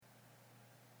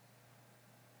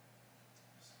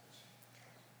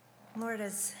Lord,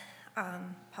 as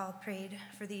Paul prayed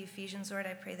for the Ephesians, Lord,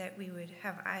 I pray that we would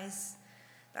have the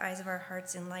eyes of our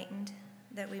hearts enlightened,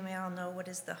 that we may all know what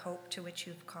is the hope to which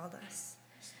you've called us.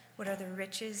 What are the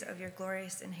riches of your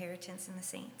glorious inheritance in the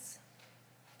saints?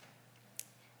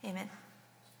 Amen.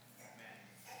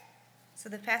 So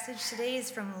the passage today is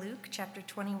from Luke chapter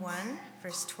 21,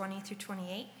 verse 20 through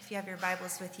 28. If you have your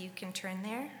Bibles with you, you can turn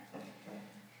there.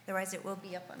 Otherwise, it will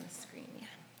be up on the screen. Yeah.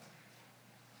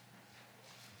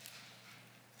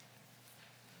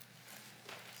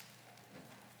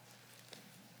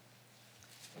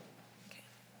 Okay.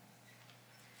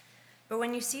 But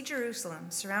when you see Jerusalem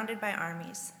surrounded by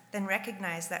armies, then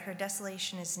recognize that her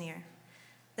desolation is near.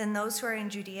 Then those who are in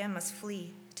Judea must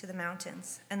flee to the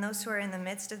mountains, and those who are in the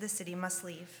midst of the city must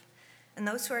leave, and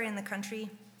those who are in the country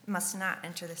must not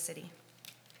enter the city.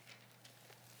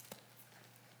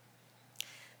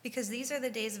 Because these are the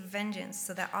days of vengeance,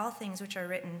 so that all things which are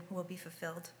written will be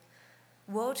fulfilled.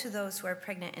 Woe to those who are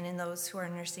pregnant and in those who are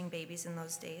nursing babies in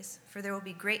those days, for there will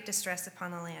be great distress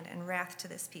upon the land and wrath to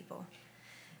this people.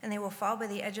 And they will fall by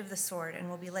the edge of the sword and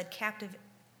will be led captive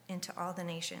into all the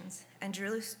nations, and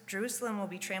Jerusalem will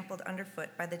be trampled underfoot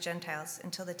by the Gentiles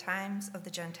until the times of the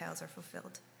Gentiles are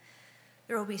fulfilled.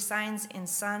 There will be signs in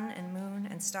sun and moon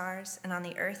and stars, and on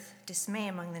the earth dismay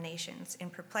among the nations, in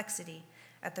perplexity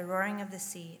at the roaring of the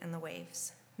sea and the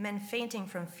waves, men fainting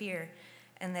from fear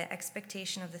and the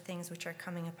expectation of the things which are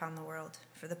coming upon the world,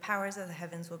 for the powers of the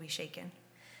heavens will be shaken.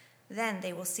 Then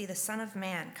they will see the Son of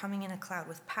Man coming in a cloud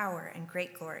with power and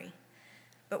great glory.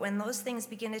 But when those things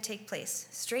begin to take place,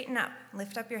 straighten up,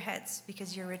 lift up your heads,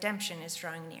 because your redemption is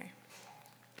drawing near.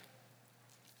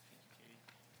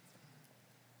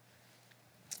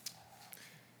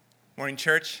 Morning,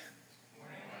 church.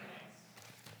 Morning.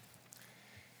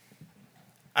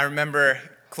 I remember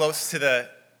close to the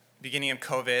beginning of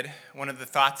COVID, one of the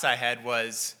thoughts I had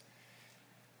was,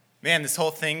 man, this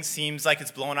whole thing seems like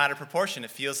it's blown out of proportion.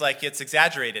 It feels like it's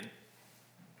exaggerated.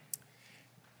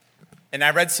 And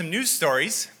I read some news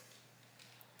stories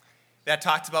that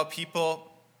talked about people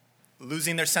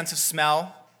losing their sense of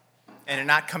smell and it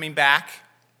not coming back,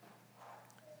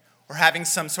 or having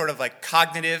some sort of like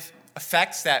cognitive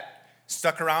effects that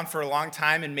stuck around for a long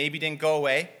time and maybe didn't go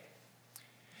away.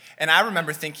 And I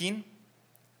remember thinking,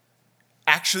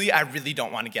 actually, I really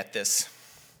don't want to get this.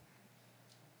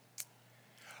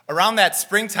 Around that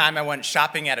springtime, I went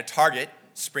shopping at a Target,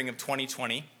 spring of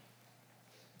 2020.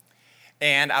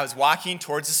 And I was walking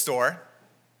towards the store,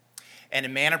 and a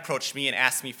man approached me and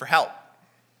asked me for help.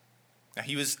 Now,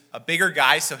 he was a bigger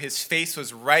guy, so his face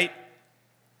was right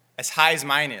as high as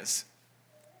mine is.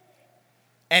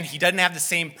 And he doesn't have the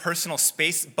same personal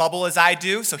space bubble as I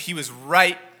do, so he was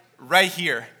right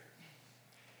here.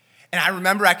 And I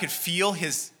remember I could feel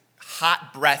his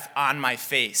hot breath on my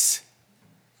face.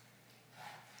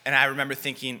 And I remember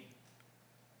thinking,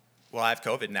 well, I have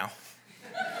COVID now.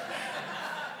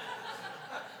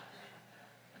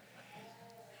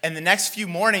 And the next few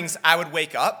mornings, I would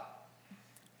wake up,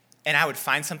 and I would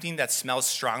find something that smells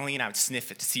strongly, and I would sniff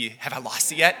it to see, have I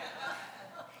lost it yet?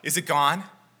 Is it gone?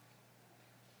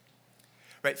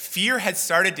 Right? Fear had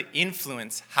started to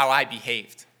influence how I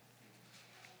behaved.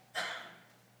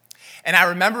 And I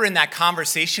remember in that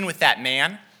conversation with that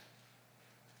man,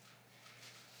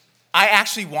 I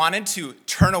actually wanted to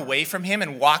turn away from him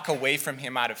and walk away from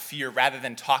him out of fear rather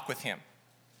than talk with him.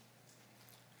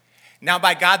 Now,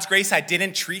 by God's grace, I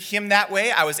didn't treat him that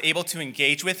way. I was able to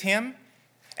engage with him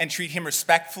and treat him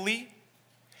respectfully.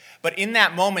 But in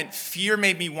that moment, fear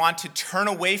made me want to turn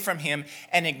away from him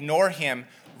and ignore him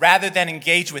rather than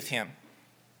engage with him.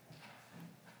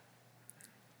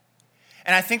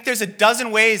 And I think there's a dozen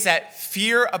ways that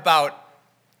fear about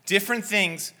different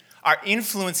things are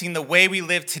influencing the way we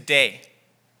live today.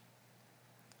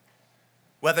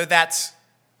 Whether that's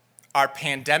our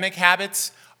pandemic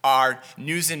habits, our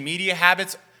news and media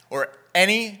habits, or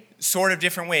any sort of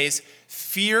different ways,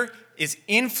 fear is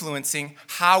influencing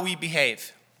how we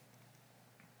behave.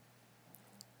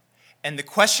 And the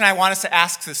question I want us to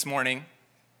ask this morning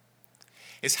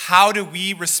is, how do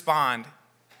we respond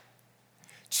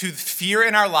to the fear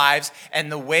in our lives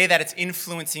and the way that it's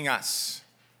influencing us?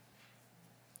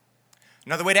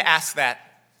 Another way to ask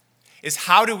that is,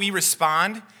 how do we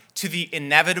respond to the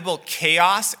inevitable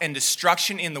chaos and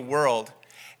destruction in the world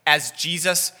as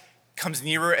Jesus comes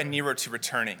nearer and nearer to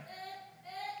returning?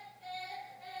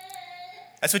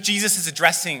 That's what Jesus is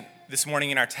addressing this morning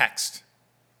in our text.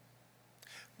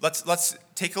 Let's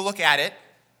take a look at it.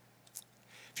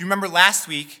 If you remember last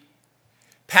week,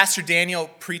 Pastor Daniel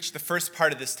preached the first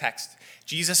part of this text.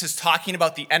 Jesus is talking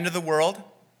about the end of the world.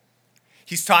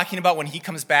 He's talking about when he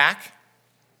comes back.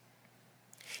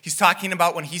 He's talking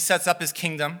about when he sets up his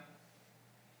kingdom.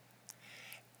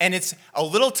 And it's a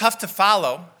little tough to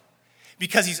follow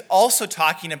because he's also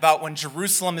talking about when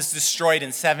Jerusalem is destroyed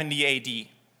in 70 AD.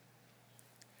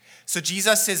 So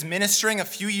Jesus is ministering a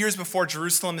few years before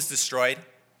Jerusalem is destroyed.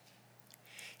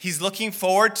 He's looking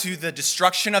forward to the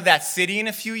destruction of that city in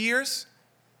a few years.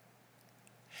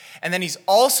 And then he's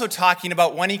also talking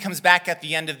about when he comes back at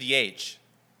the end of the age.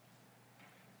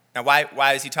 Now,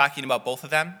 why is he talking about both of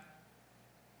them?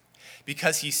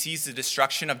 Because he sees the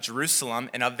destruction of Jerusalem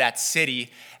and of that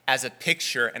city as a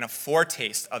picture and a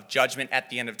foretaste of judgment at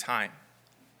the end of time.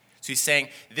 So he's saying,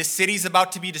 this city's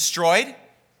about to be destroyed,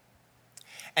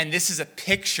 and this is a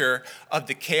picture of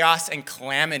the chaos and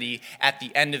calamity at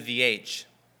the end of the age.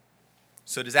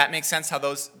 So does that make sense how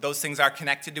those things are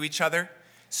connected to each other?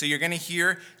 So you're going to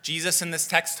hear Jesus in this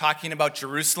text talking about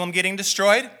Jerusalem getting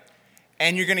destroyed,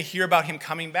 and you're going to hear about him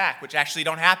coming back, which actually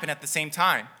don't happen at the same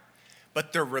time.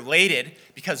 But they're related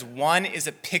because one is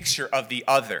a picture of the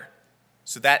other.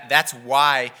 So that's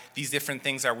why these different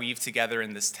things are weaved together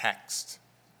in this text.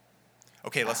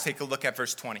 Okay, let's take a look at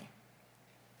verse 20.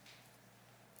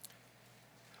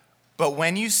 But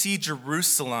when you see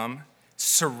Jerusalem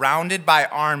surrounded by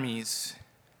armies,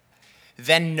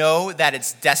 then know that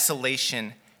its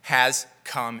desolation has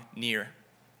come near.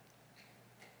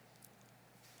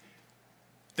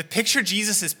 The picture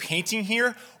Jesus is painting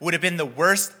here would have been the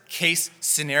worst case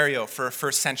scenario for a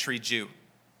first century Jew.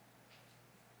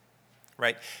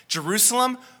 Right?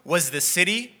 Jerusalem was the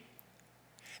city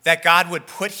that God would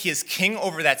put his king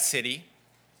over that city.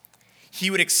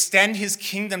 He would extend his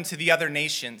kingdom to the other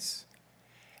nations.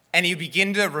 And he would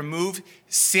begin to remove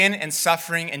sin and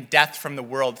suffering and death from the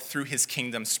world through his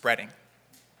kingdom spreading.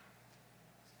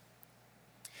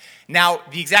 Now,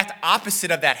 the exact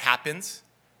opposite of that happens.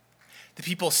 The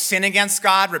people sin against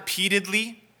God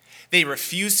repeatedly. They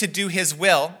refuse to do his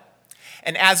will.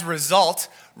 And as a result,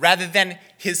 rather than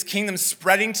his kingdom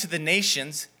spreading to the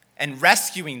nations and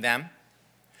rescuing them,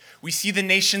 we see the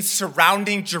nations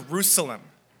surrounding Jerusalem.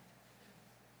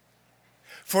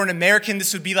 For an American,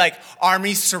 this would be like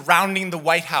armies surrounding the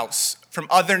White House from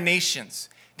other nations.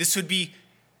 This would be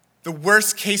the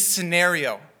worst case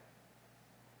scenario.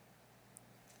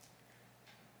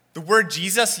 The word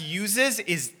Jesus uses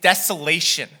is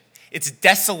desolation. It's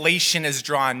desolation is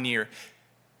drawn near.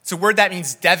 It's a word that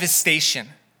means devastation.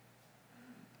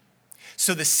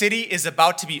 So the city is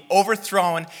about to be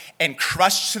overthrown and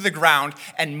crushed to the ground,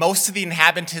 and most of the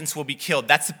inhabitants will be killed.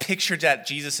 That's the picture that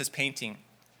Jesus is painting.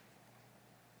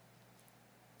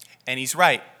 And he's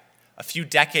right. A few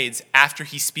decades after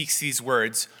he speaks these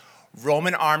words,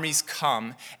 Roman armies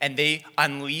come and they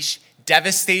unleash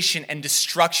devastation and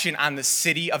destruction on the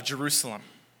city of Jerusalem.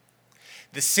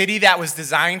 The city that was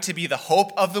designed to be the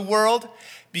hope of the world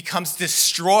becomes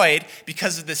destroyed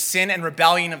because of the sin and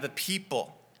rebellion of the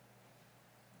people.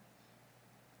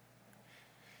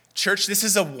 Church, this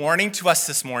is a warning to us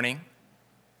this morning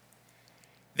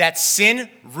that sin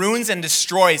ruins and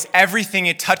destroys everything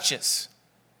it touches.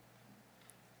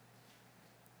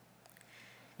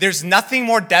 There's nothing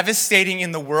more devastating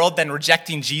in the world than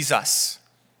rejecting Jesus.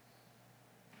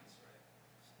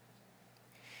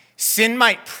 Sin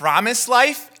might promise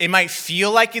life. It might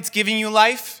feel like it's giving you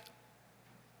life.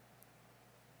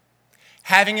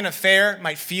 Having an affair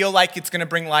might feel like it's going to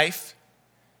bring life.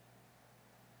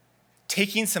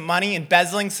 Taking some money,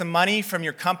 embezzling some money from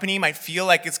your company might feel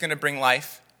like it's going to bring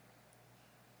life.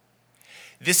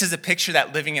 This is a picture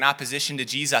that living in opposition to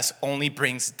Jesus only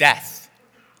brings death.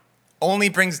 Only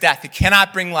brings death. It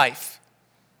cannot bring life.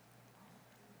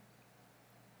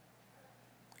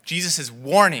 Jesus is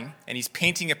warning, and he's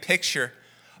painting a picture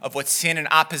of what sin in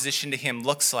opposition to him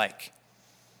looks like.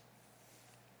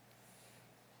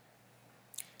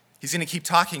 He's going to keep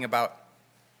talking about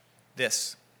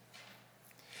this.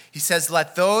 He says,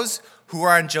 let those who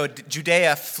are in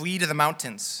Judea flee to the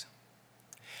mountains,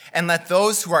 and let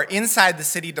those who are inside the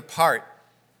city depart,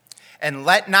 and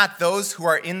let not those who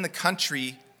are in the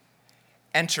country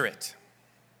enter it.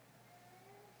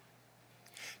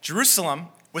 Jerusalem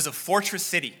was a fortress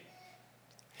city.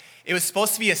 It was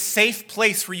supposed to be a safe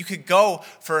place where you could go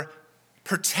for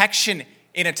protection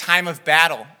in a time of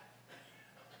battle.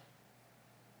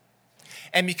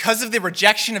 And because of the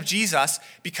rejection of Jesus,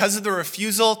 because of the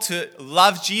refusal to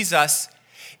love Jesus,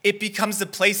 it becomes the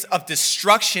place of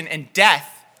destruction and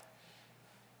death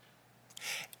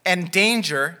and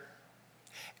danger.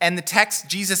 And the text,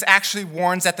 Jesus actually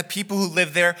warns that the people who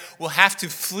live there will have to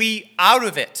flee out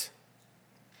of it.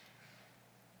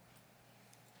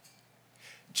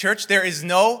 Church, there is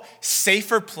no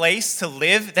safer place to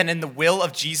live than in the will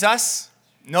of Jesus.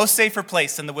 No safer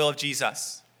place than the will of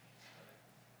Jesus.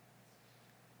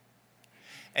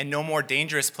 and no more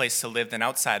dangerous place to live than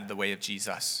outside of the way of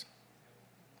Jesus.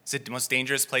 It's the most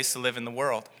dangerous place to live in the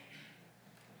world.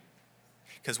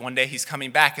 Because one day he's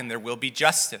coming back and there will be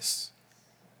justice.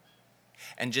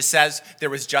 And just as there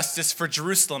was justice for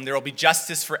Jerusalem, there will be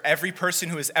justice for every person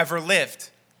who has ever lived.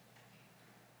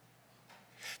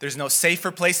 There's no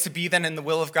safer place to be than in the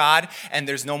will of God, and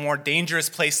there's no more dangerous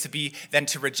place to be than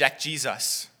to reject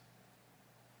Jesus.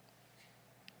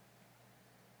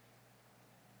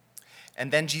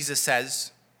 And then Jesus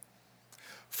says,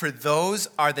 "For those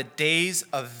are the days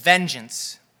of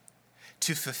vengeance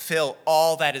to fulfill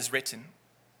all that is written."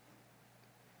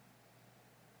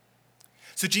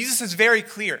 So Jesus is very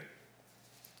clear.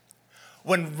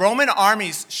 When Roman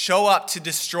armies show up to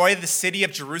destroy the city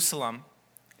of Jerusalem,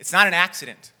 it's not an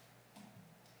accident.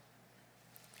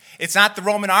 It's not the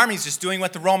Roman armies just doing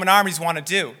what the Roman armies want to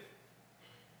do.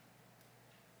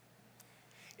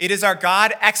 It is our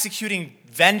God executing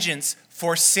vengeance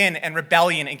for sin and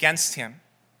rebellion against him.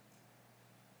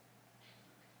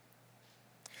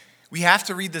 We have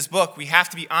to read this book. We have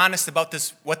to be honest about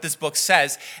what this book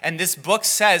says. And this book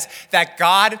says that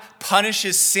God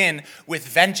punishes sin with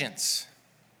vengeance.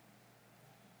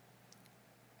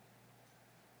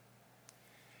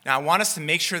 Now, I want us to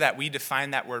make sure that we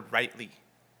define that word rightly.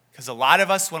 Because a lot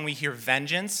of us, when we hear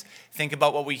vengeance, think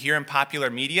about what we hear in popular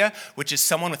media, which is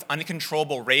someone with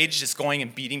uncontrollable rage just going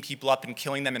and beating people up and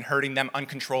killing them and hurting them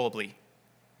uncontrollably.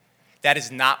 That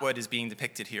is not what is being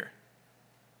depicted here.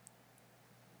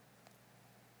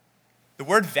 The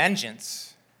word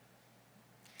vengeance,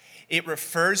 it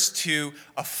refers to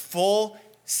a full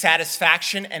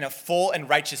satisfaction and a full and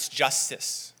righteous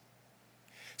justice.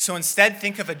 So instead,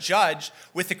 think of a judge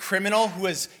with a criminal who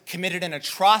has committed an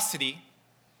atrocity,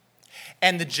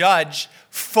 and the judge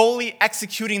fully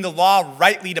executing the law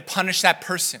rightly to punish that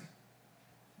person.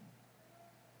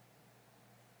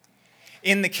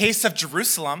 In the case of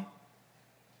Jerusalem,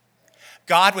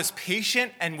 God was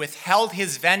patient and withheld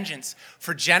his vengeance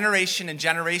for generation and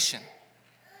generation.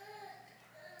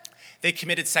 They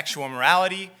committed sexual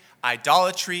immorality,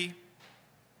 idolatry,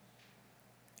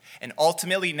 and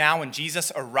ultimately now when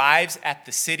Jesus arrives at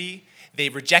the city, they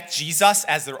reject Jesus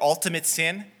as their ultimate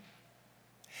sin.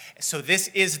 So this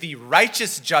is the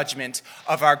righteous judgment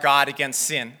of our God against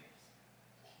sin.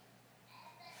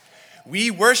 We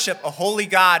worship a holy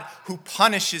God who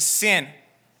punishes sin.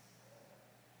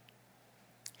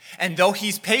 And though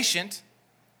he's patient,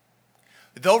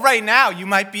 though right now you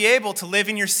might be able to live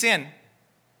in your sin,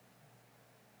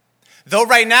 though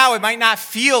right now it might not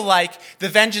feel like the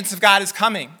vengeance of God is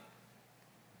coming,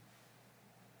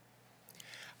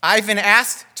 I've been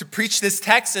asked to preach this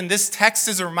text, and this text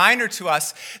is a reminder to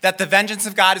us that the vengeance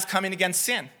of God is coming against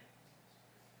sin.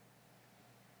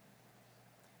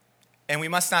 And we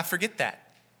must not forget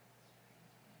that.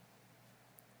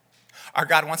 Our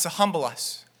God wants to humble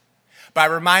us by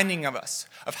reminding of us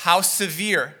of how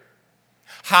severe,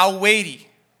 how weighty,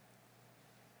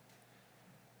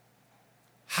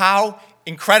 how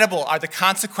incredible are the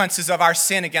consequences of our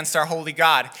sin against our holy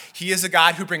God. He is a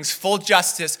God who brings full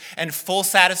justice and full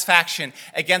satisfaction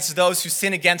against those who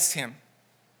sin against him.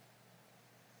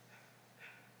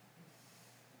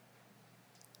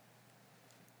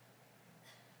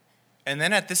 And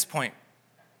then at this point,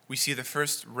 we see the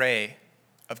first ray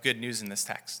of good news in this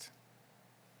text.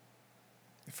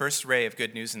 The first ray of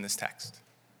good news in this text.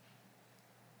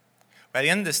 By the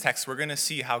end of this text, we're going to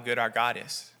see how good our God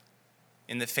is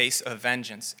in the face of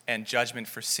vengeance and judgment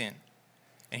for sin.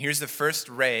 And here's the first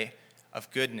ray of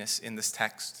goodness in this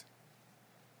text.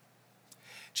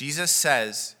 Jesus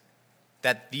says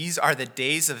that these are the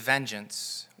days of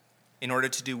vengeance in order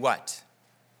to do what?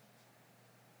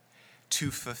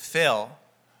 To fulfill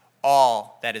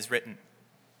all that is written.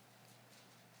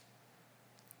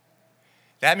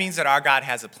 That means that our God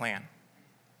has a plan.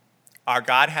 Our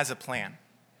God has a plan.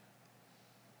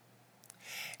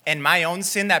 And my own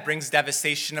sin that brings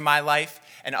devastation to my life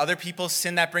and other people's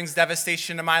sin that brings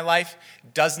devastation to my life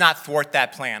does not thwart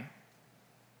that plan.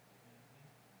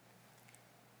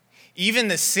 Even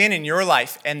the sin in your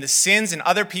life and the sins in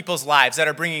other people's lives that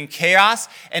are bringing chaos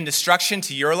and destruction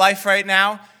to your life right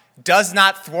now does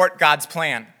not thwart God's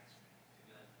plan.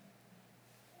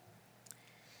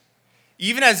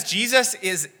 Even as Jesus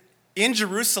is in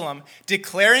Jerusalem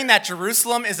declaring that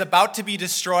Jerusalem is about to be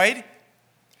destroyed,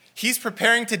 he's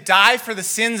preparing to die for the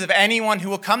sins of anyone who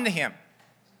will come to him.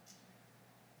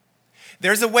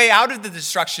 There's a way out of the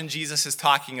destruction Jesus is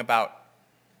talking about.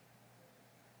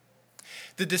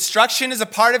 The destruction is a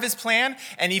part of his plan,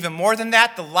 and even more than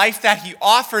that, the life that he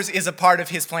offers is a part of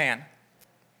his plan.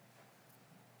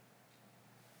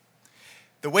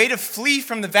 The way to flee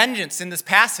from the vengeance in this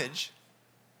passage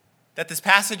that this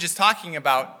passage is talking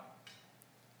about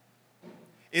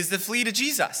is to flee to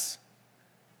Jesus.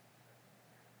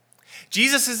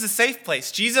 Jesus is the safe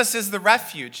place. Jesus is the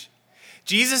refuge.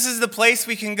 Jesus is the place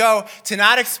we can go to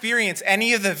not experience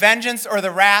any of the vengeance or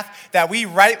the wrath that we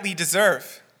rightly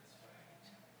deserve.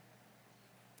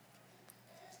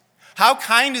 How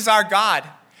kind is our God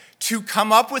to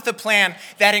come up with a plan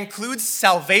that includes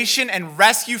salvation and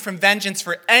rescue from vengeance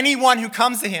for anyone who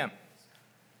comes to him.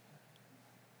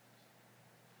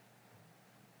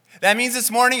 That means this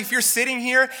morning, if you're sitting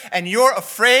here and you're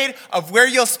afraid of where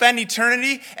you'll spend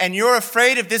eternity and you're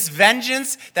afraid of this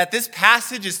vengeance that this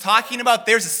passage is talking about,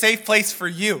 there's a safe place for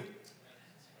you.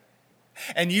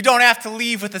 And you don't have to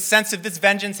leave with a sense of this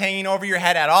vengeance hanging over your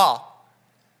head at all.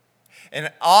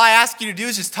 And all I ask you to do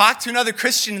is just talk to another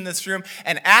Christian in this room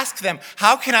and ask them,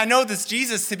 how can I know this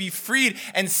Jesus to be freed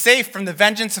and safe from the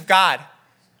vengeance of God?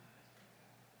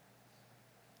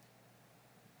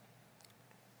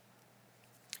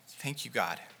 Thank you,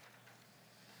 God.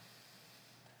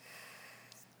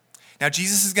 Now,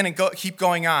 Jesus is going to keep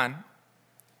going on,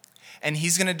 and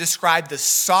he's going to describe the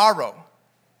sorrow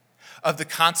of the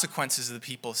consequences of the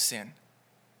people's sin.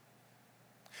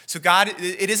 So God,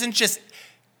 it isn't just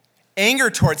anger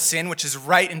towards sin, which is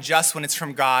right and just when it's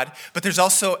from God, but there's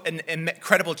also an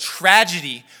incredible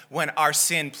tragedy when our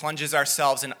sin plunges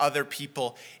ourselves and other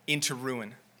people into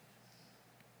ruin.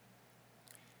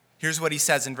 Here's what he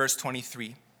says in verse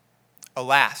 23.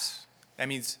 Alas, that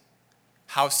means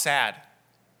how sad,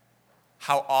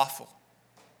 how awful,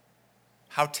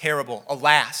 how terrible.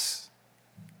 Alas.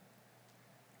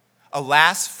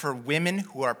 Alas for women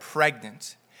who are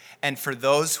pregnant and for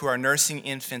those who are nursing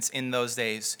infants in those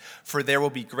days, for there will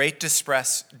be great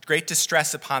distress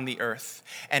upon the earth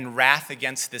and wrath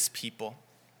against this people.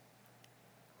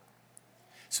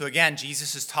 So again,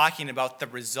 Jesus is talking about the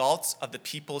results of the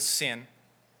people's sin,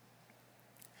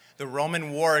 the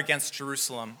Roman war against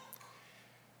Jerusalem,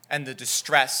 and the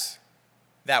distress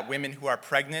that women who are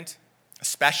pregnant,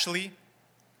 especially,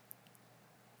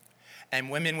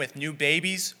 and women with new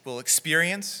babies will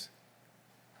experience.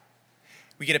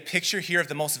 We get a picture here of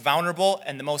the most vulnerable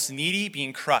and the most needy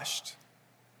being crushed.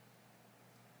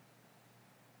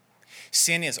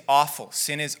 Sin is awful.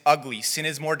 Sin is ugly. Sin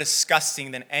is more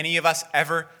disgusting than any of us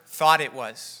ever thought it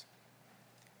was.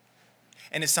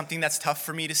 And it's something that's tough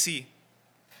for me to see.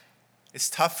 It's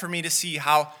tough for me to see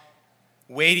how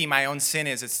weighty my own sin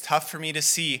is. It's tough for me to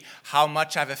see how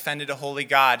much I've offended a holy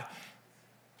God.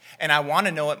 And I want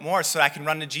to know it more so I can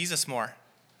run to Jesus more.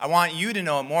 I want you to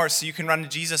know it more so you can run to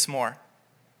Jesus more.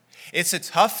 It's a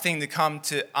tough thing to come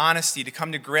to honesty, to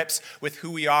come to grips with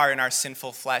who we are in our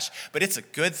sinful flesh, but it's a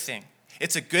good thing.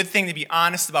 It's a good thing to be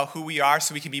honest about who we are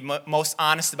so we can be most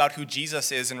honest about who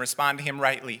Jesus is and respond to him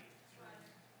rightly.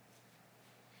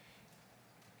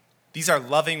 These are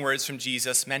loving words from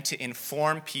Jesus meant to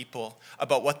inform people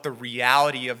about what the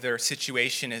reality of their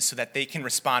situation is so that they can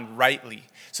respond rightly.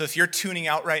 So if you're tuning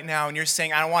out right now and you're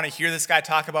saying, I don't want to hear this guy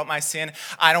talk about my sin,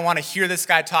 I don't want to hear this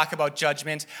guy talk about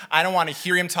judgment, I don't want to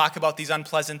hear him talk about these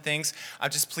unpleasant things, I'll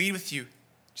just plead with you,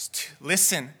 just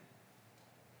listen.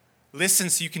 Listen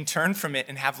so you can turn from it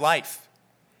and have life.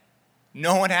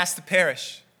 No one has to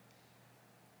perish.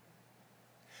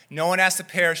 No one has to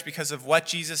perish because of what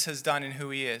Jesus has done and who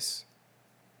he is.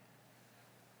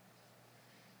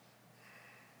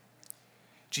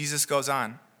 Jesus goes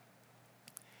on.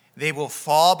 They will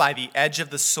fall by the edge of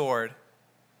the sword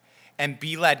and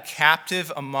be led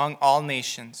captive among all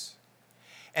nations.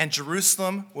 And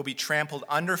Jerusalem will be trampled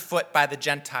underfoot by the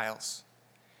Gentiles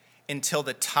until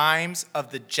the times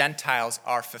of the Gentiles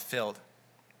are fulfilled.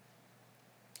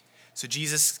 So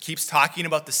Jesus keeps talking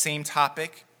about the same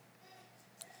topic.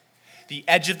 The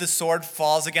edge of the sword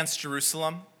falls against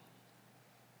Jerusalem.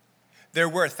 There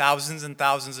were thousands and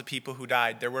thousands of people who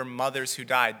died. There were mothers who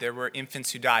died. There were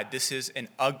infants who died. This is an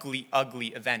ugly, ugly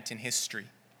event in history.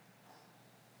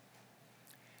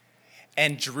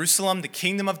 And Jerusalem, the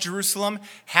kingdom of Jerusalem,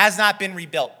 has not been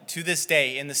rebuilt to this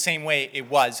day in the same way it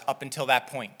was up until that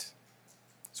point.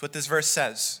 That's what this verse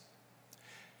says.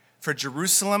 For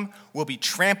Jerusalem will be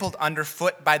trampled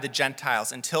underfoot by the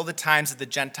Gentiles until the times of the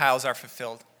Gentiles are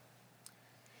fulfilled.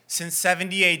 Since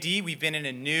 70 AD, we've been in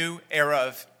a new era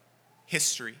of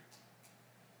history.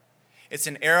 It's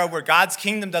an era where God's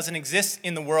kingdom doesn't exist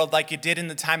in the world like it did in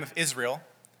the time of Israel.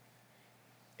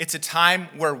 It's a time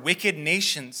where wicked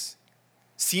nations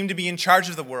seem to be in charge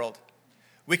of the world.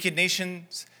 Wicked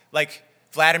nations like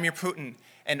Vladimir Putin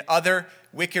and other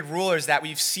wicked rulers that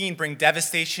we've seen bring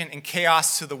devastation and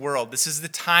chaos to the world. This is the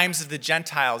times of the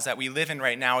Gentiles that we live in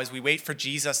right now as we wait for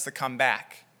Jesus to come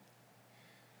back.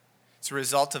 It's a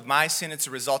result of my sin. It's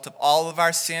a result of all of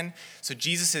our sin. So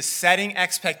Jesus is setting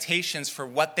expectations for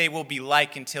what they will be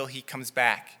like until he comes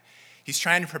back. He's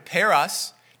trying to prepare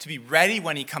us to be ready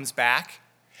when he comes back,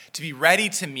 to be ready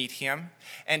to meet him.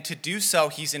 And to do so,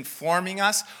 he's informing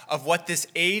us of what this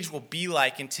age will be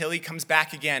like until he comes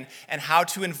back again and how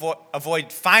to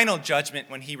avoid final judgment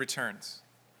when he returns.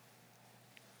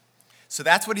 So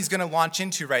that's what he's going to launch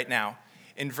into right now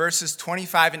in verses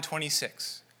 25 and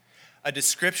 26. A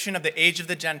description of the age of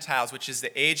the Gentiles, which is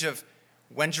the age of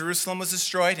when Jerusalem was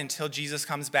destroyed until Jesus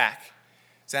comes back.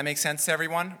 Does that make sense to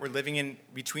everyone? We're living in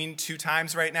between two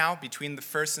times right now, between the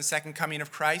first and second coming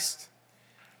of Christ.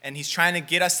 And he's trying to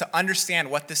get us to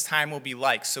understand what this time will be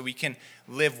like so we can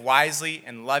live wisely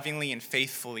and lovingly and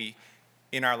faithfully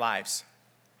in our lives.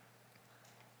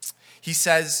 He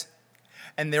says,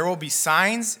 and there will be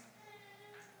signs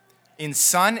in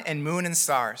sun and moon and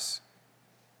stars.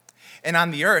 And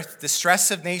on the earth, distress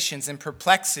of nations and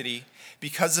perplexity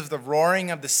because of the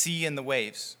roaring of the sea and the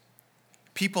waves.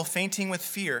 People fainting with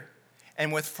fear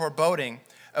and with foreboding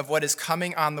of what is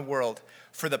coming on the world.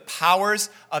 For the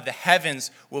powers of the heavens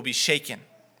will be shaken.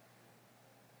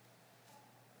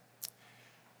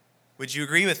 Would you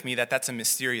agree with me that that's a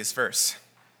mysterious verse?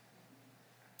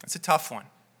 That's a tough one.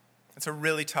 That's a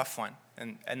really tough one.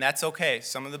 And that's okay.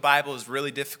 Some of the Bible is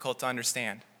really difficult to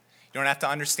understand. You don't have to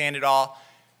understand it all.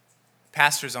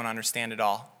 Pastors don't understand it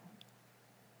all.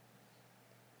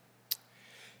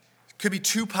 Could be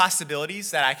two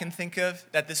possibilities that I can think of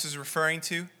that this is referring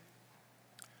to.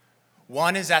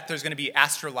 One is that there's going to be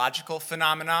astrological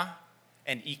phenomena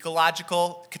and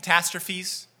ecological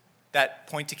catastrophes that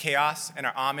point to chaos and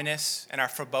are ominous and are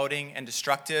foreboding and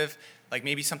destructive, like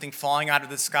maybe something falling out of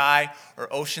the sky or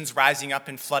oceans rising up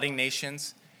and flooding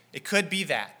nations. It could be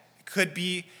that. It could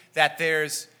be that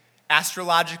there's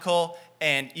astrological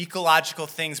and ecological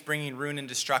things bringing ruin and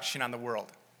destruction on the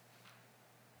world.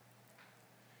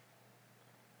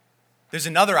 There's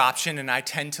another option, and I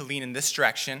tend to lean in this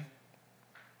direction,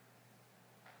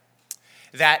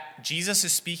 that Jesus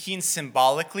is speaking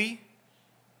symbolically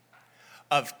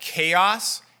of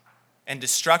chaos and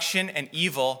destruction and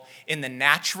evil in the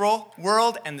natural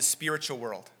world and the spiritual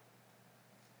world.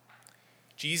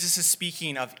 Jesus is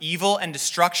speaking of evil and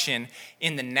destruction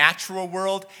in the natural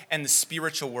world and the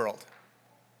spiritual world.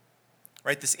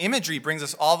 Right? This imagery brings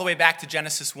us all the way back to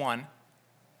Genesis 1,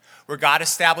 where God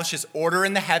establishes order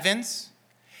in the heavens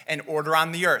and order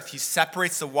on the earth. He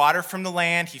separates the water from the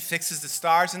land. He fixes the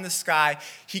stars in the sky.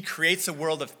 He creates a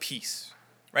world of peace,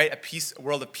 right? A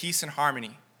world of peace and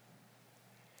harmony.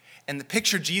 And the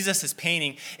picture Jesus is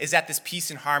painting is that this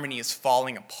peace and harmony is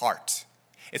falling apart.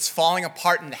 It's falling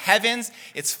apart in the heavens.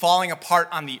 It's falling apart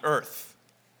on the earth.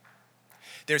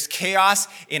 There's chaos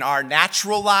in our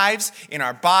natural lives, in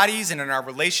our bodies, and in our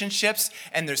relationships,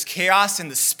 and there's chaos in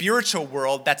the spiritual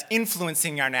world that's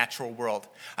influencing our natural world.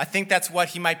 I think that's what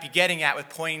he might be getting at with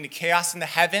pointing to chaos in the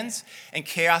heavens and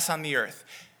chaos on the earth.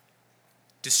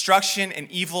 Destruction and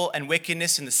evil and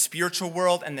wickedness in the spiritual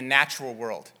world and the natural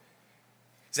world.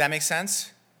 Does that make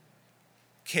sense?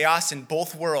 Chaos in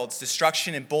both worlds,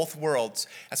 destruction in both worlds.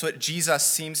 That's what Jesus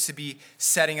seems to be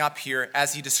setting up here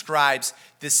as he describes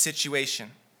this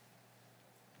situation.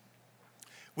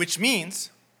 Which means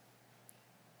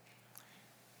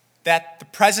that the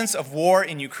presence of war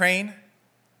in Ukraine,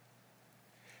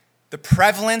 the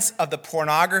prevalence of the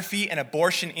pornography and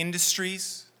abortion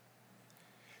industries,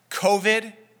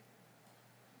 COVID,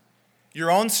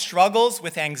 your own struggles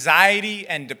with anxiety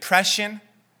and depression,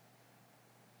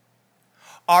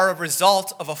 are a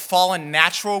result of a fallen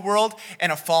natural world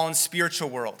and a fallen spiritual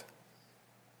world.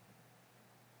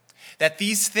 That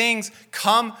these things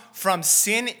come from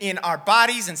sin in our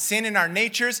bodies and sin in our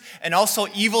natures, and also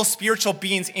evil spiritual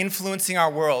beings influencing our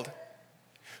world.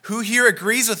 Who here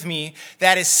agrees with me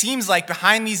that it seems like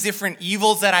behind these different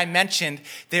evils that I mentioned,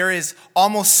 there is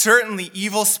almost certainly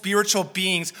evil spiritual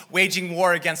beings waging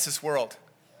war against this world?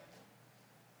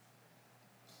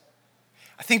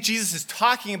 I think Jesus is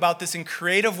talking about this in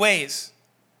creative ways.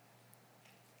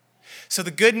 So the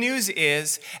good news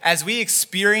is, as we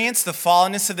experience the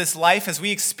fallenness of this life, as we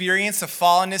experience the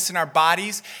fallenness in our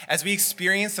bodies, as we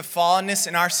experience the fallenness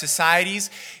in our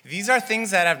societies, these are things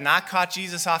that have not caught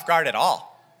Jesus off guard at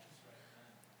all.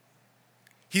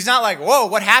 He's not like, whoa,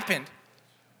 what happened?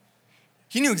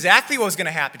 He knew exactly what was going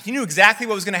to happen. He knew exactly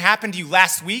what was going to happen to you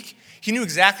last week. He knew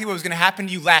exactly what was going to happen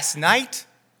to you last night.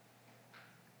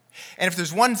 And if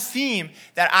there's one theme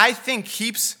that I think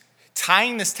keeps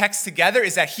tying this text together,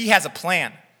 is that he has a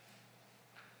plan.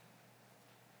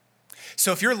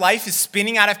 So if your life is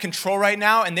spinning out of control right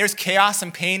now and there's chaos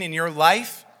and pain in your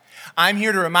life, I'm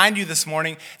here to remind you this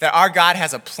morning that our God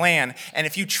has a plan, and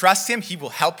if you trust him, he will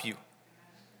help you.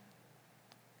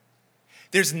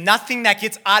 There's nothing that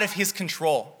gets out of his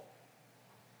control.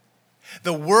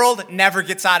 The world never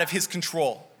gets out of his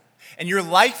control, and your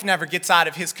life never gets out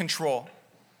of his control.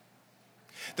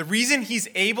 The reason he's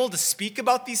able to speak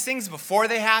about these things before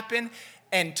they happen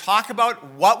and talk about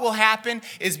what will happen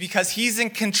is because he's in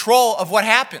control of what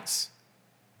happens.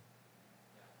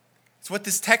 It's what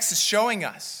this text is showing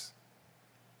us.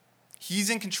 He's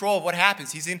in control of what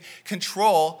happens. He's in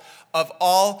control of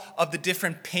all of the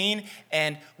different pain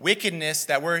and wickedness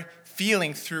that we're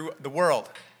feeling through the world.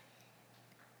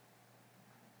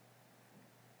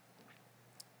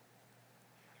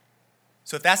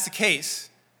 So if that's the case,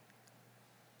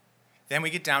 then we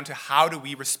get down to how do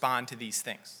we respond to these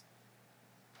things?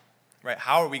 Right?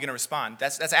 How are we going to respond?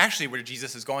 That's actually where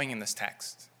Jesus is going in this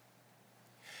text.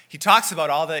 He talks about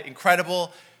all the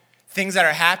incredible things that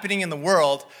are happening in the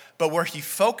world, but where he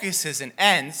focuses and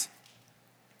ends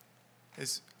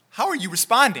is, how are you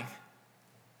responding?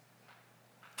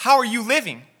 How are you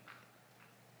living?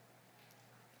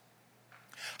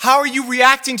 How are you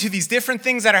reacting to these different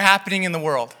things that are happening in the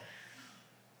world?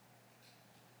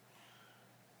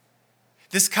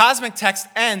 This cosmic text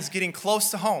ends getting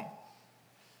close to home.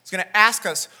 It's going to ask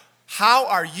us, how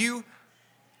are you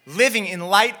living in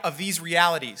light of these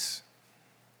realities?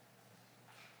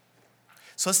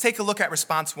 So let's take a look at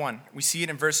response 1. We see it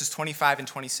in verses 25 and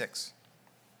 26.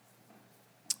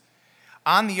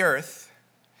 On the earth,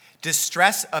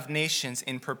 distress of nations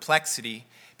in perplexity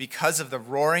because of the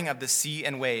roaring of the sea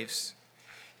and waves.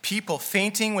 People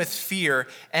fainting with fear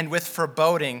and with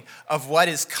foreboding of what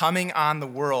is coming on the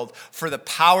world, for the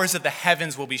powers of the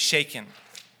heavens will be shaken.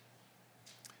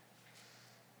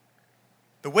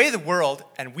 The way the world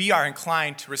and we are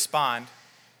inclined to respond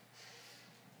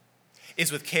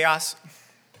is with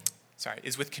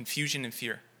confusion and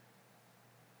fear.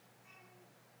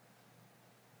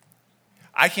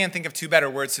 I can't think of two better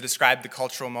words to describe the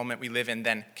cultural moment we live in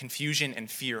than confusion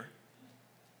and fear.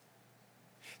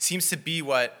 Seems to be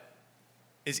what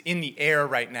is in the air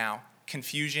right now,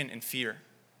 confusion and fear.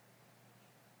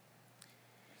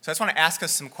 So I just want to ask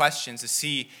us some questions to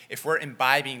see if we're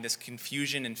imbibing this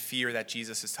confusion and fear that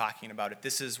Jesus is talking about, if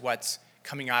this is what's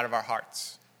coming out of our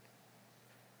hearts.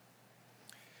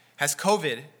 Has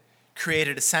COVID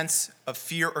created a sense of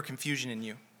fear or confusion in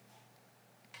you?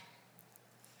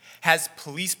 Has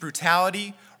police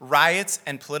brutality, riots,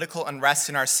 and political unrest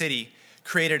in our city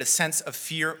created a sense of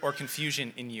fear or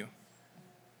confusion in you?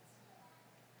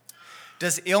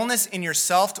 Does illness in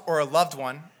yourself or a loved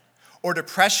one, or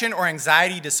depression or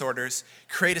anxiety disorders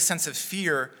create a sense of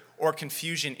fear or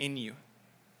confusion in you?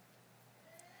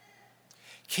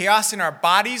 Chaos in our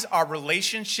bodies, our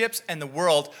relationships, and the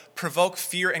world provoke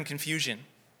fear and confusion.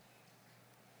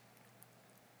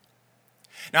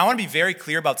 Now, I want to be very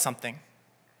clear about something.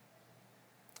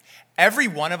 Every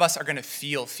one of us are going to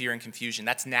feel fear and confusion.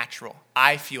 That's natural.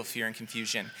 I feel fear and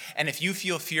confusion. And if you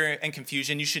feel fear and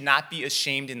confusion, you should not be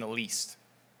ashamed in the least.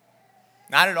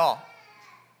 Not at all.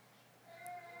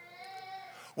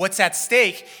 What's at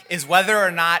stake is whether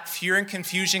or not fear and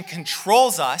confusion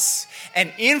controls us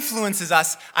and influences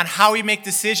us on how we make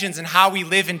decisions and how we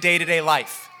live in day-to-day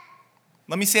life.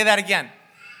 Let me say that again.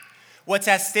 What's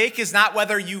at stake is not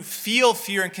whether you feel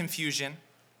fear and confusion,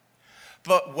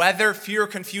 but whether fear or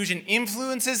confusion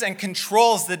influences and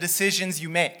controls the decisions you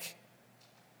make.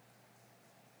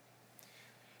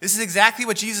 This is exactly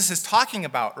what Jesus is talking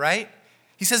about, right?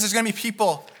 He says there's going to be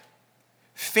people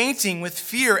fainting with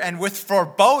fear and with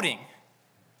foreboding.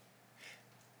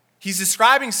 He's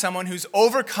describing someone who's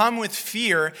overcome with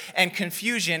fear and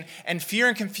confusion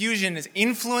is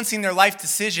influencing their life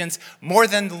decisions more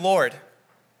than the Lord.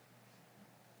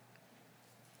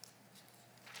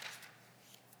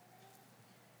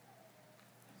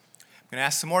 I'm going to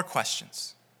ask some more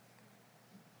questions.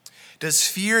 Does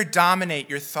fear dominate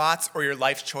your thoughts or your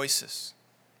life choices?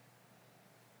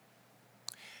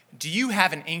 Do you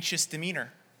have an anxious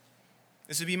demeanor?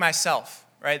 This would be myself,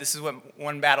 right? This is what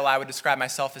one battle I would describe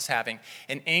myself as having.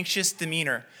 An anxious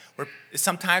demeanor where it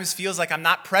sometimes feels like I'm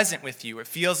not present with you. It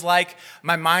feels like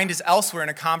my mind is elsewhere in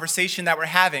a conversation that we're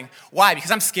having. Why?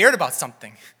 Because I'm scared about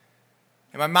something.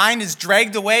 And my mind is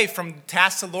dragged away from the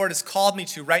task the Lord has called me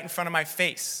to right in front of my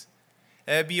face.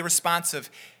 That would be a response of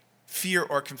fear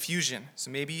or confusion.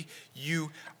 So maybe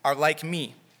you are like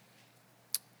me.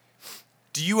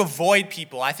 Do you avoid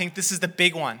people? I think this is the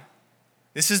big one.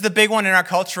 This is the big one in our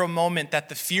cultural moment that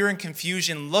the fear and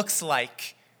confusion looks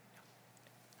like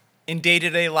in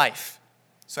day-to-day life.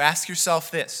 So ask yourself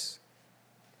this.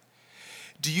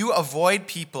 Do you avoid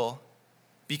people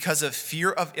because of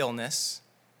fear of illness,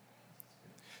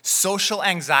 social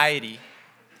anxiety,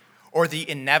 or the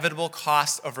inevitable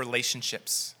cost of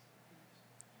relationships?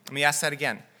 Let me ask that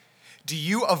again. Do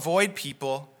you avoid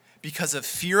people because of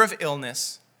fear of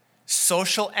illness,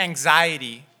 social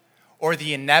anxiety, or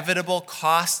the inevitable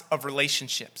cost of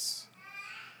relationships?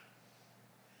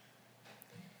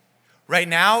 Right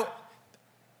now,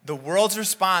 the world's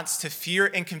response to fear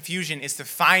and confusion is to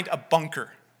find a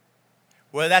bunker,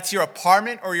 whether that's your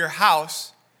apartment or your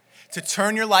house, to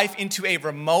turn your life into a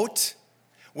remote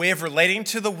way of relating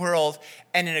to the world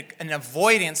and an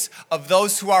avoidance of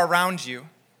those who are around you.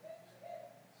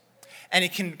 And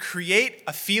it can create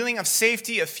a feeling of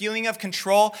safety, a feeling of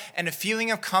control, and a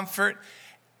feeling of comfort.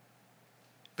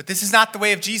 But this is not the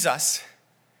way of Jesus.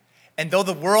 And though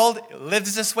the world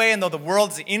lives this way, and though the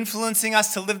world is influencing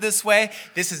us to live this way,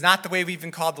 this is not the way we've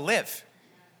been called to live.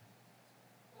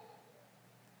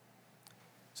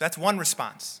 So that's one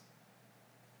response.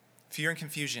 Fear and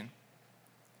confusion.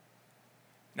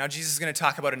 Now Jesus is going to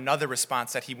talk about another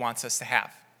response that he wants us to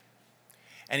have.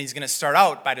 And he's going to start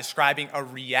out by describing a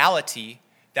reality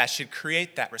that should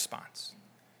create that response.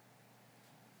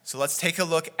 So let's take a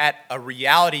look at a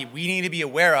reality we need to be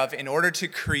aware of in order to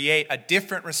create a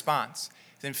different response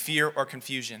than fear or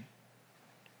confusion.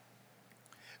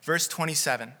 Verse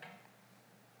 27.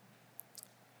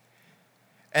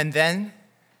 And then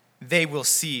they will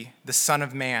see the Son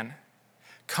of Man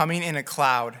coming in a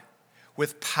cloud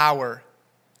with power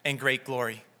and great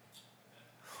glory.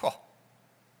 Oh.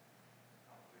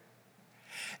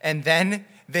 And then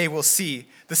they will see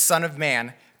the Son of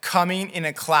Man coming in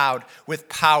a cloud with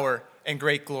power and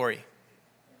great glory.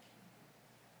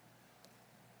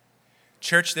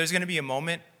 Church, there's going to be a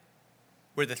moment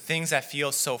where the things that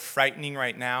feel so frightening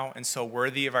right now and so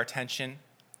worthy of our attention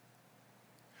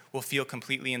will feel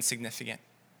completely insignificant.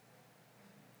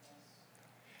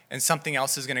 And something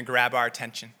else is going to grab our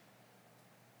attention.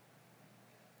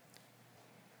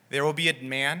 There will be a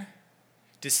man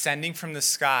descending from the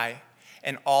sky,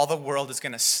 and all the world is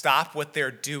going to stop what they're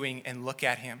doing and look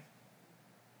at him.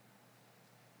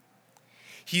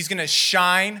 He's going to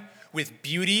shine with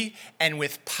beauty and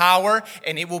with power,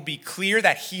 and it will be clear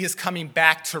that he is coming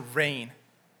back to reign.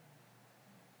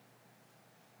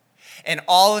 And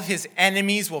all of his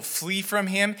enemies will flee from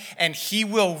him, and he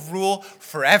will rule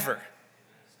forever.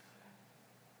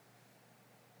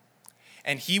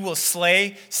 And he will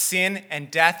slay sin and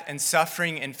death and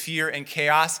suffering and fear and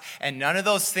chaos. And none of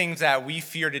those things that we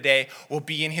fear today will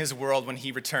be in his world when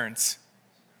he returns.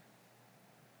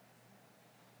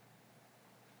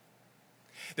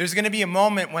 There's going to be a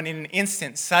moment when in an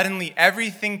instant, suddenly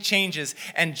everything changes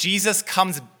and Jesus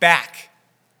comes back.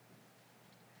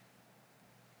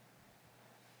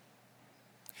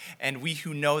 And we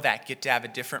who know that get to have a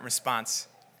different response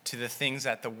to the things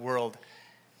that the world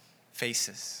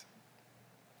faces.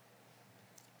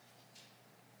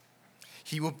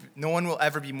 No one will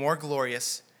ever be more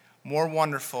glorious, more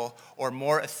wonderful, or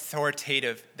more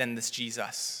authoritative than this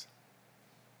Jesus.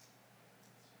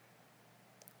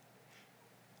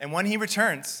 And when he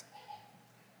returns,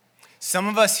 some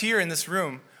of us here in this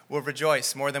room will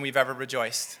rejoice more than we've ever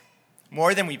rejoiced.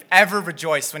 More than we've ever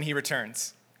rejoiced when he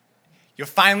returns. You'll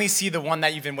finally see the one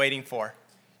that you've been waiting for.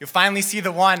 You'll finally see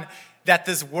the one that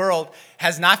this world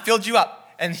has not filled you up.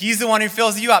 And he's the one who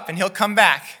fills you up, and he'll come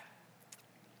back.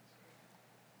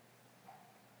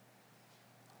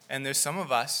 And there's some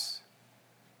of us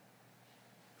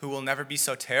who will never be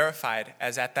so terrified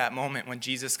as at that moment when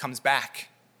Jesus comes back.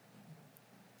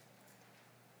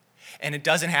 And it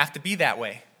doesn't have to be that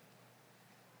way.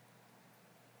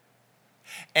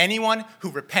 Anyone who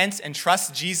repents and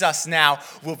trusts Jesus now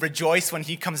will rejoice when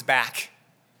he comes back.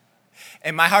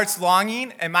 And my heart's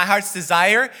longing and my heart's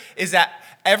desire is that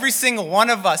every single one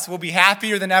of us will be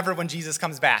happier than ever when Jesus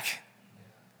comes back.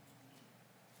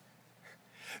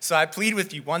 So I plead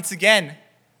with you once again,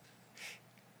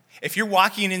 if you're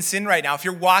walking in sin right now, if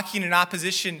you're walking in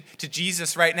opposition to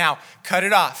Jesus right now, cut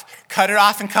it off. Cut it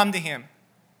off and come to him.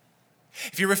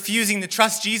 If you're refusing to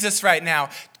trust Jesus right now,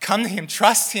 come to him,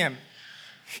 trust him.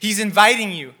 He's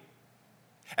inviting you.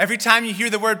 Every time you hear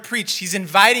the word preached, he's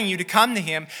inviting you to come to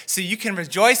him so you can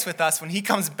rejoice with us when he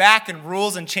comes back and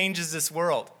rules and changes this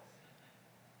world.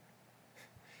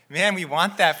 Man, we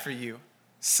want that for you.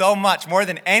 So much, more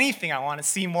than anything, I want to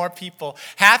see more people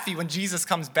happy when Jesus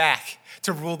comes back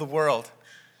to rule the world.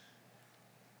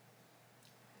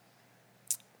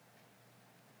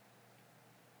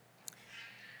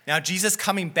 Now, Jesus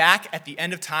coming back at the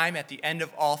end of time, at the end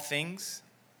of all things,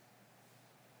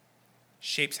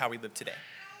 shapes how we live today.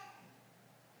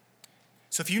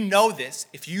 So if you know this,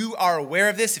 if you are aware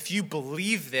of this, if you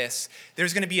believe this,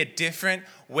 there's going to be a different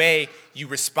way you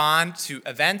respond to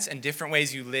events and different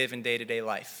ways you live in day-to-day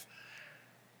life.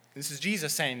 This is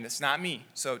Jesus saying this, not me.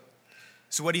 So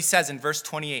what he says in verse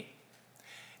 28.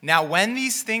 Now when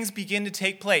these things begin to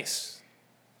take place,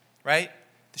 right?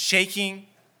 The shaking,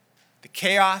 the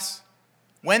chaos,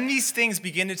 when these things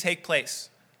begin to take place,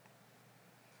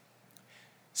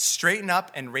 straighten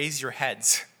up and raise your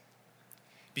heads,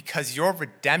 because your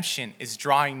redemption is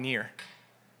drawing near.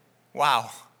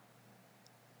 Wow.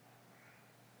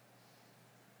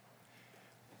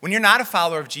 When you're not a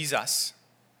follower of Jesus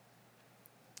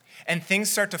and things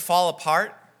start to fall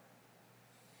apart,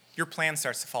 your plan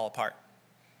starts to fall apart.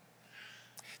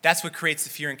 That's what creates the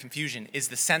fear and confusion, is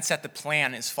the sense that the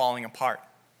plan is falling apart.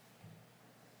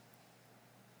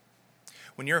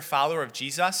 When you're a follower of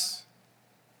Jesus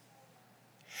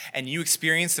and you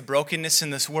experience the brokenness in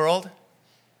this world,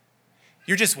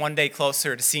 you're just one day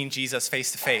closer to seeing Jesus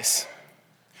face to face.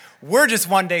 We're just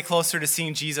one day closer to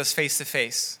seeing Jesus face to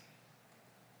face.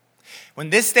 When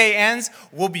this day ends,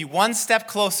 we'll be one step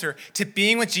closer to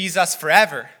being with Jesus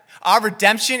forever. Our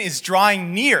redemption is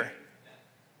drawing near.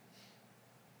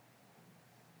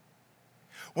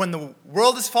 When the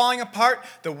world is falling apart,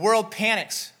 the world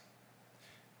panics.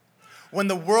 When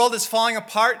the world is falling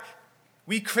apart,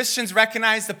 we Christians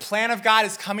recognize the plan of God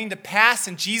is coming to pass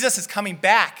and Jesus is coming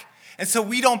back. And so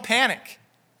we don't panic.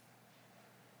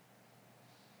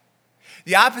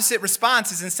 The opposite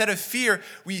response is, instead of fear,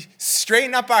 we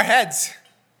straighten up our heads.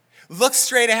 Look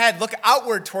straight ahead. Look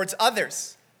outward towards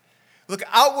others. Look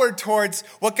outward towards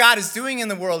what God is doing in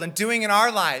the world and doing in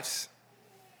our lives.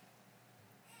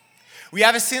 We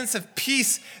have a sense of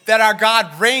peace that our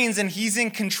God reigns and he's in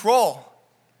control.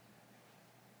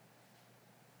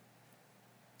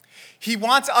 He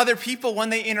wants other people, when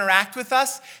they interact with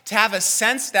us, to have a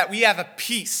sense that we have a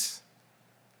peace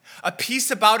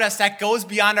about us that goes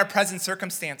beyond our present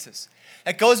circumstances,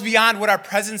 that goes beyond what our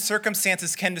present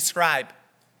circumstances can describe.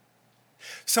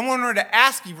 If someone were to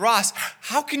ask you, Ross,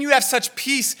 how can you have such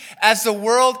peace as the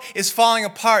world is falling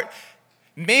apart?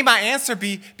 May my answer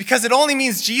be, because it only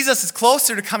means Jesus is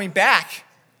closer to coming back.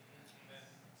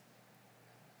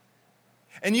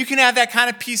 And you can have that kind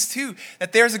of peace too,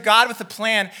 that there's a God with a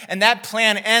plan, and that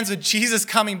plan ends with Jesus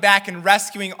coming back and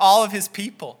rescuing all of his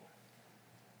people.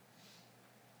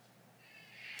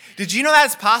 Did you know that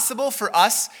it's possible for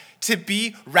us to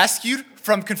be rescued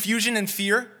from confusion and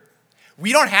fear?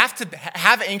 We don't have to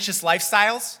have anxious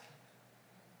lifestyles.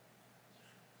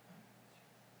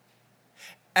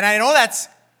 And I know that's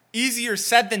easier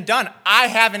said than done. I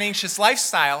have an anxious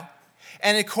lifestyle,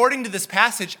 and according to this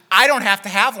passage, I don't have to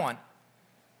have one.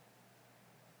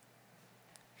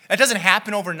 That doesn't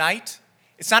happen overnight.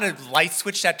 It's not a light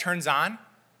switch that turns on.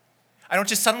 I don't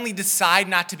just suddenly decide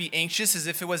not to be anxious as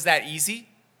if it was that easy.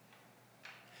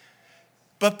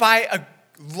 But by a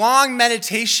long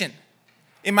meditation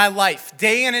in my life,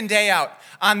 day in and day out,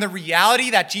 on the reality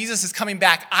that Jesus is coming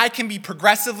back, I can be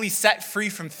progressively set free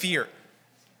from fear.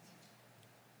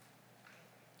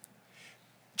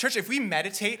 Church, if we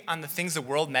meditate on the things the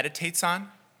world meditates on,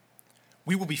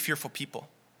 we will be fearful people.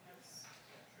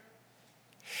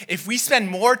 If we spend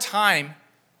more time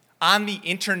on the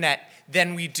internet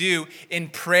than we do in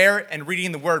prayer and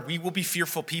reading the word, we will be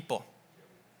fearful people.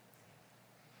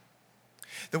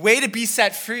 The way to be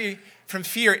set free from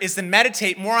fear is to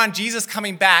meditate more on Jesus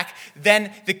coming back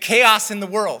than the chaos in the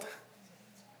world.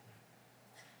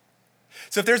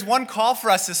 So if there's one call for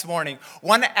us this morning,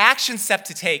 one action step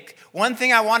to take, one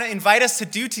thing I want to invite us to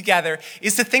do together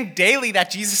is to think daily that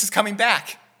Jesus is coming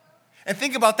back. And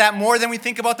think about that more than we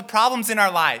think about the problems in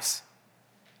our lives.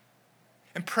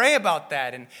 And pray about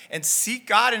that and seek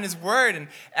God in his word and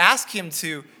ask him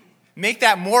to make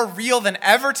that more real than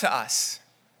ever to us.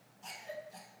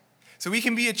 So we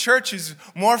can be a church who's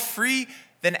more free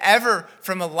than ever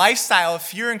from a lifestyle of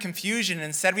fear and confusion. And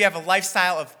instead, we have a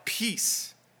lifestyle of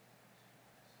peace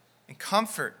and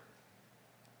comfort.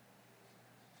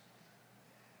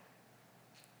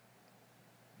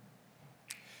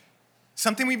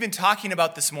 Something we've been talking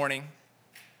about this morning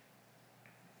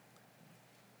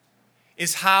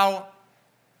is how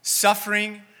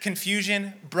suffering,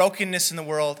 confusion, brokenness in the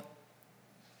world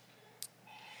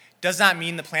does not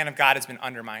mean the plan of God has been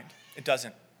undermined. It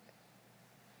doesn't.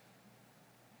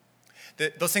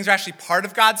 Those things are actually part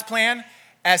of God's plan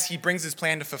as he brings his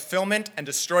plan to fulfillment and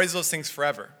destroys those things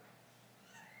forever.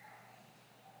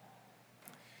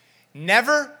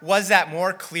 Never was that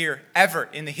more clear, ever,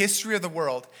 in the history of the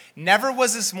world. Never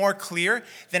was this more clear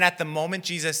than at the moment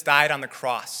Jesus died on the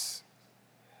cross.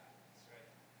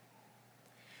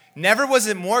 Never was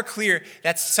it more clear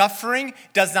that suffering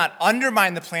does not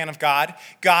undermine the plan of God.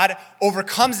 God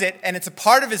overcomes it, and it's a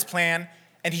part of his plan,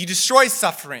 and he destroys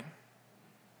suffering.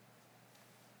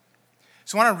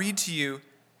 So I want to read to you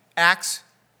Acts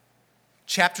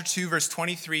chapter 2, verse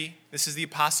 23. This is the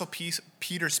Apostle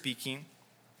Peter speaking.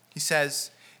 He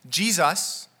says,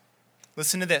 Jesus,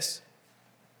 listen to this,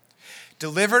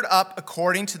 delivered up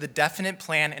according to the definite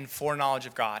plan and foreknowledge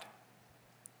of God.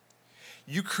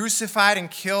 You crucified and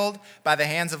killed by the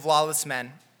hands of lawless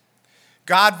men.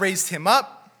 God raised him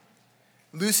up,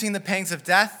 loosing the pangs of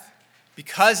death,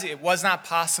 because it was not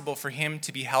possible for him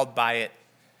to be held by it.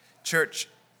 Church,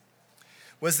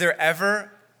 was there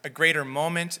ever a greater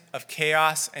moment of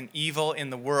chaos and evil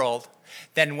in the world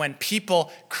than when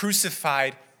people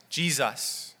crucified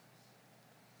Jesus?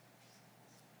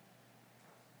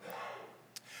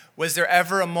 Was there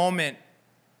ever a moment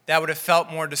that would have felt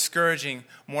more discouraging,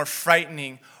 more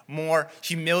frightening, more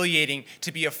humiliating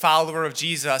to be a follower of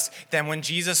Jesus than when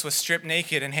Jesus was stripped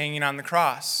naked and hanging on the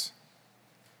cross?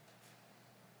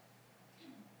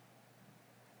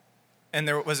 And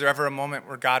was there ever a moment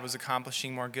where God was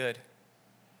accomplishing more good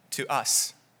to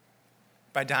us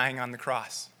by dying on the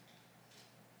cross?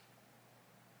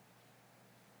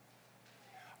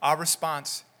 Our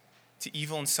response to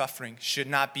evil and suffering should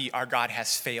not be our God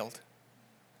has failed.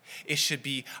 It should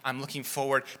be, I'm looking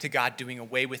forward to God doing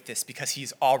away with this because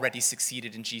he's already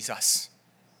succeeded in Jesus.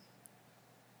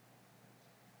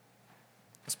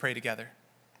 Let's pray together.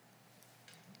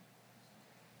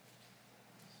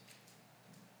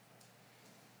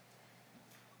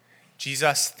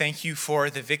 Jesus, thank you for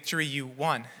the victory you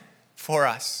won for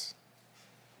us.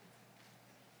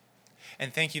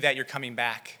 And thank you that you're coming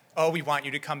back. Oh, we want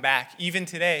you to come back. Even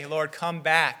today, Lord, come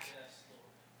back.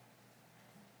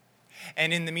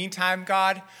 And in the meantime,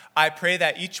 God, I pray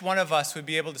that each one of us would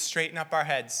be able to straighten up our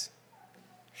heads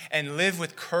and live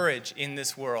with courage in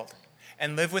this world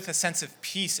and live with a sense of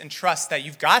peace and trust that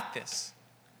you've got this.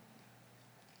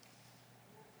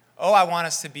 Oh, I want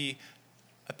us to be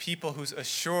a people who's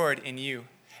assured in you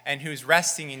and who's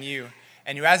resting in you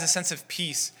and who has a sense of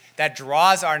peace that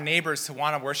draws our neighbors to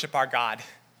want to worship our God.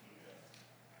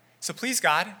 So please,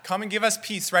 God, come and give us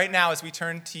peace right now as we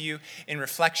turn to you in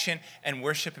reflection and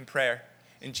worship and prayer.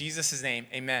 In Jesus' name,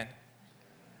 amen.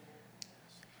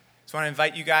 So I want to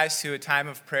invite you guys to a time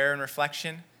of prayer and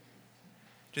reflection.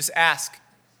 Just ask,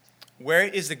 where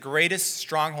is the greatest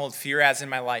stronghold fear has in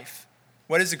my life?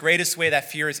 What is the greatest way that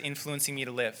fear is influencing me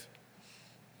to live?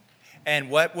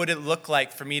 And what would it look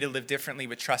like for me to live differently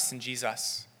with trust in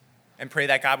Jesus? And pray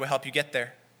that God will help you get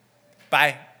there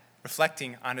by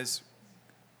reflecting on his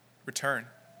return.